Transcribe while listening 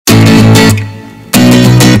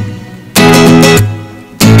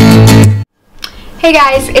Hey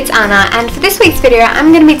guys, it's Anna, and for this week's video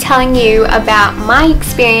I'm going to be telling you about my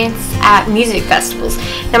experience at music festivals.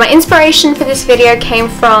 Now my inspiration for this video came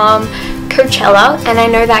from Coachella, and I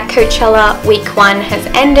know that Coachella week 1 has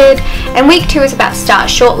ended and week 2 is about to start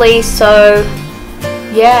shortly, so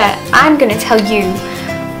yeah, I'm going to tell you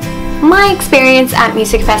my experience at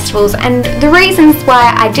music festivals and the reasons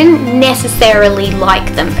why I didn't necessarily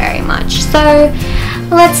like them very much. So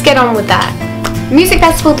let's get on with that. The music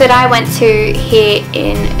festival that I went to here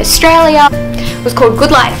in Australia was called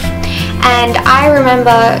Good Life, and I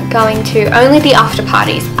remember going to only the after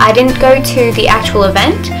parties. I didn't go to the actual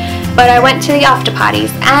event, but I went to the after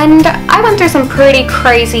parties, and I went through some pretty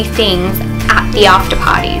crazy things at the after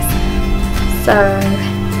parties. So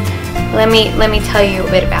let me tell you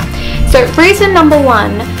a bit about. So reason number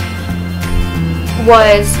 1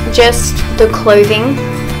 was just the clothing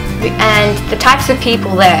and the types of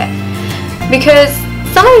people there. Because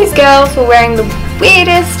some of these girls were wearing the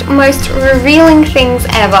weirdest, most revealing things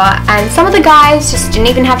ever, and some of the guys just didn't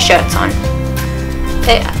even have shirts on.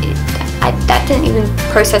 That didn't even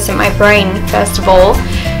process in my brain, first of all.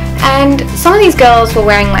 And some of these girls were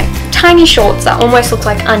wearing like tiny shorts that almost looked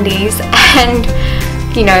like undies, and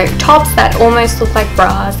you know, tops that almost looked like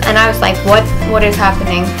bras, and I was like, what is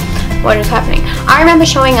happening? What is happening? I remember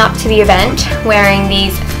showing up to the event wearing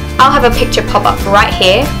these. I'll have a picture pop up right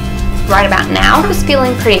here, right about now. I was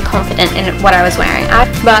feeling pretty confident in what I was wearing,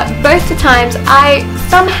 but both the times I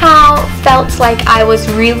somehow felt like I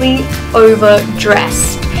was really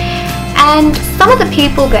overdressed. And some of the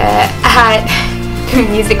people there at the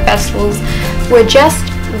music festivals were just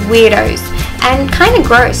weirdos and kind of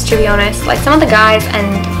gross, to be honest. Like, some of the guys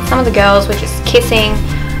and some of the girls were just kissing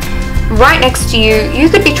right next to you. You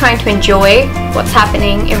could be trying to enjoy what's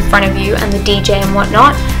happening in front of you and the DJ and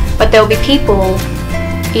whatnot, but there'll be people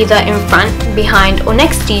either in front, behind, or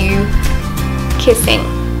next to you kissing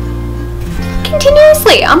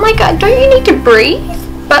continuously. I'm like, don't you need to breathe?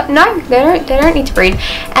 But no, they don't need to breathe.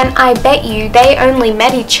 And I bet you they only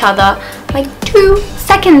met each other like 2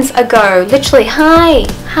 seconds ago. Literally,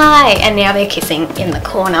 hi, and now they're kissing in the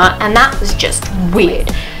corner, and that was just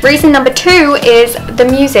weird. Reason number 2 is the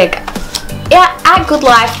music. Yeah, at Good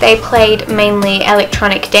Life they played mainly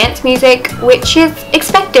electronic dance music, which is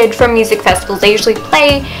expected from music festivals. They usually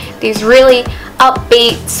play these really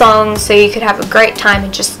upbeat songs so you could have a great time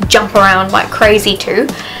and just jump around like crazy too.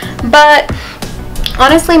 But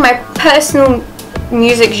honestly, my personal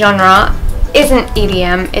music genre isn't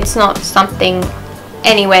EDM. It's not something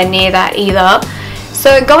anywhere near that either.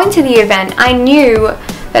 So going to the event, I knew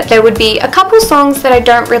that there would be a couple songs that I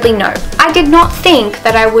don't really know. I did not think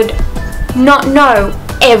that I would not know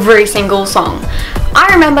every single song. I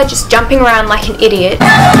remember just jumping around like an idiot,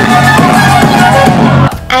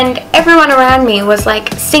 and everyone around me was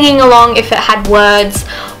like singing along if it had words,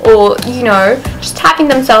 or you know, just having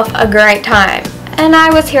themselves a great time. And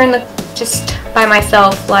I was here just by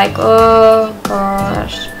myself, like, oh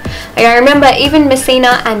gosh. Like, I remember even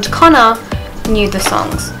Messina and Connor knew the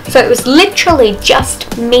songs, so it was literally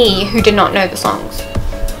just me who did not know the songs.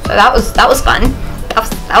 So that was fun.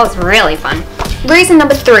 That was really fun. Reason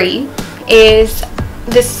number 3 is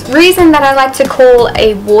this reason that I like to call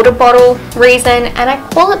a water bottle reason, and I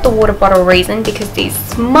call it the water bottle reason because these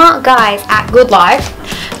smart guys at Good Life,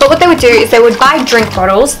 but what they would do is they would buy drink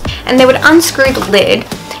bottles and they would unscrew the lid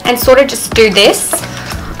and sort of just do this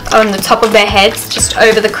on the top of their heads, just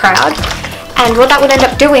over the crowd. And what that would end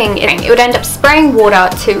up doing, it would end up spraying water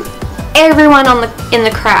to everyone in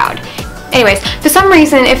the crowd. Anyways, for some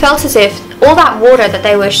reason it felt as if all that water that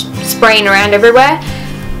they were spraying around everywhere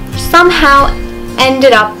somehow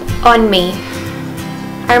ended up on me.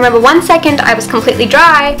 I remember 1 second I was completely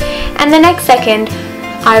dry, and the next second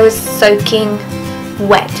I was soaking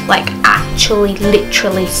wet, like actually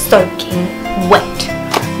literally soaking wet.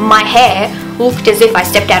 My hair looked as if I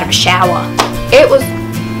stepped out of a shower. It was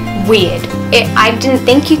weird. I didn't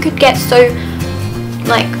think you could get so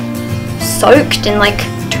like soaked in like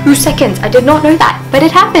 2 seconds. I did not know that, but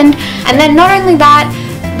it happened. And then not only that,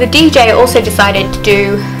 the DJ also decided to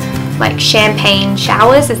do like champagne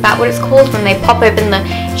showers. Is that what it's called? When they pop open the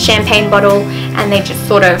champagne bottle and they just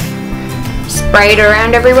sort of spray it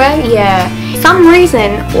around everywhere? Yeah. For some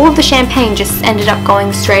reason, all of the champagne just ended up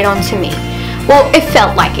going straight onto me. Well, it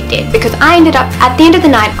felt like it did, because I ended up, at the end of the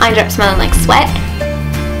night, I ended up smelling like sweat,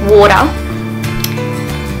 water,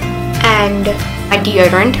 and my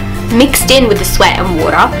deodorant mixed in with the sweat and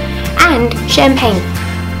water and champagne.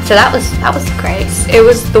 So that was great. It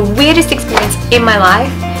was the weirdest experience in my life,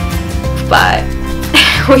 but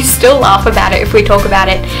we still laugh about it if we talk about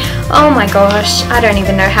it. Oh my gosh, I don't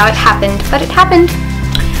even know how it happened, but it happened.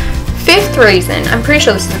 Fifth reason, I'm pretty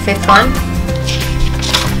sure this is the fifth one.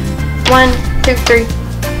 1, 2, 3,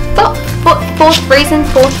 4. Fourth reason,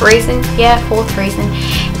 yeah, fourth reason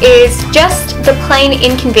is just the plain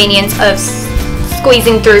inconvenience of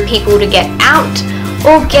squeezing through people to get out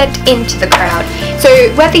or get into the crowd.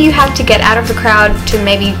 So whether you have to get out of the crowd to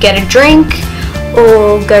maybe get a drink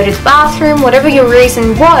or go to the bathroom, whatever your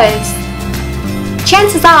reason was,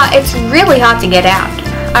 chances are it's really hard to get out.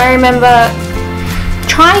 I remember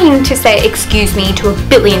trying to say excuse me to a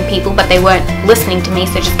billion people, but they weren't listening to me,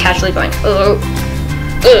 so just casually going through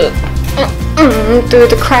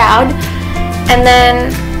the crowd. And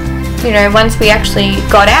then, you know, once we actually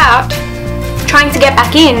got out, trying to get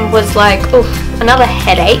back in was like, oof, another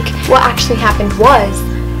headache. What actually happened was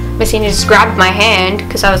Messina just grabbed my hand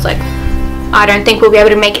because I was like, I don't think we'll be able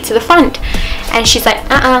to make it to the front. And she's like,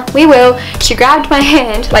 we will. She grabbed my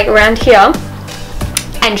hand, like around here,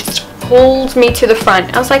 and just pulled me to the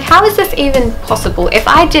front. I was like, how is this even possible? If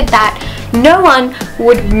I did that, no one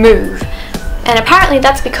would move. And apparently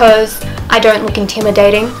that's because I don't look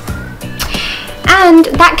intimidating. And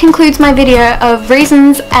that concludes my video of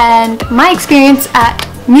reasons and my experience at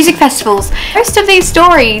music festivals. Most of these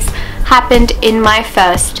stories happened in my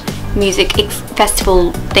first music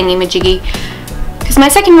festival thingy-majiggy. Because my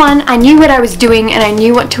second one, I knew what I was doing and I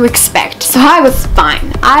knew what to expect. So I was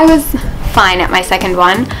fine. I was fine at my second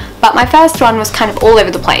one. But my first one was kind of all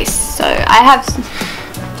over the place. So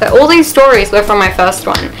all these stories were from my first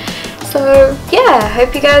one. So yeah, I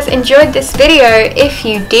hope you guys enjoyed this video. If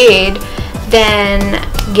you did, then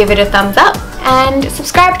give it a thumbs up and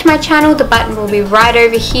subscribe to my channel. The button will be right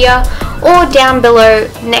over here or down below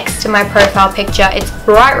next to my profile picture. It's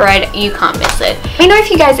bright red, you can't miss it. Let me know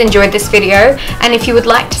if you guys enjoyed this video and if you would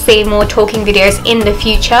like to see more talking videos in the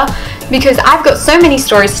future, because I've got so many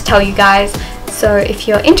stories to tell you guys. So if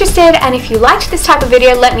you're interested and if you liked this type of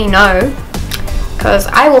video, let me know, because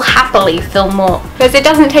I will happily film more, because it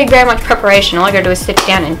doesn't take very much preparation. All I gotta do is sit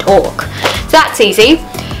down and talk. So that's easy.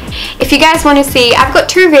 If you guys want to see, I've got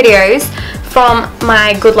two videos from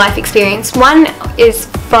my Good Life experience. One is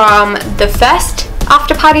from the first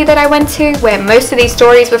after party that I went to, where most of these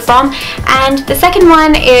stories were from, and the second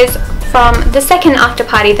one is from the second after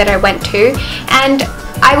party that I went to, and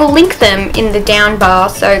I will link them in the down bar,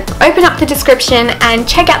 so open up the description and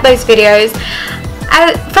check out those videos.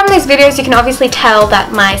 From those videos you can obviously tell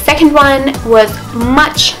that my second one was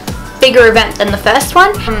much bigger event than the first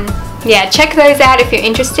one. Yeah, check those out if you're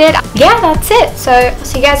interested. Yeah, that's it. So I'll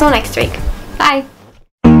see you guys all next week. Bye.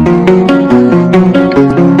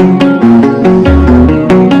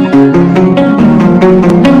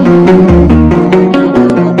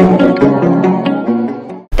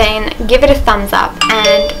 Then give it a thumbs up,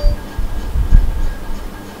 and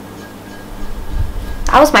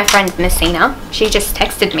that was my friend Messina. She just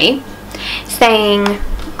texted me saying,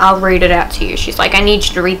 I'll read it out to you. She's like, I need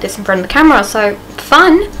you to read this in front of the camera. So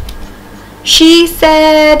fun. She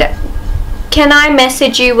said, can I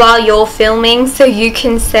message you while you're filming so you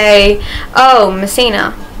can say, oh,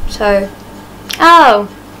 Messina. So, oh,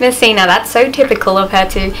 Messina. That's so typical of her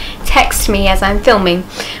to text me as I'm filming.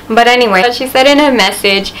 But anyway, she said in her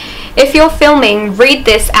message, if you're filming, read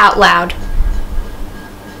this out loud.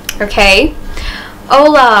 Okay?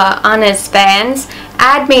 Hola, Anna's fans.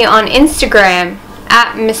 Add me on Instagram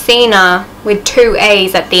at Messina with 2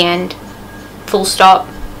 A's at the end. Full stop.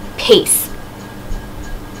 Peace.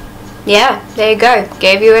 Yeah, there you go.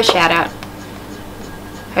 Gave you a shout out.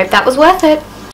 Hope that was worth it.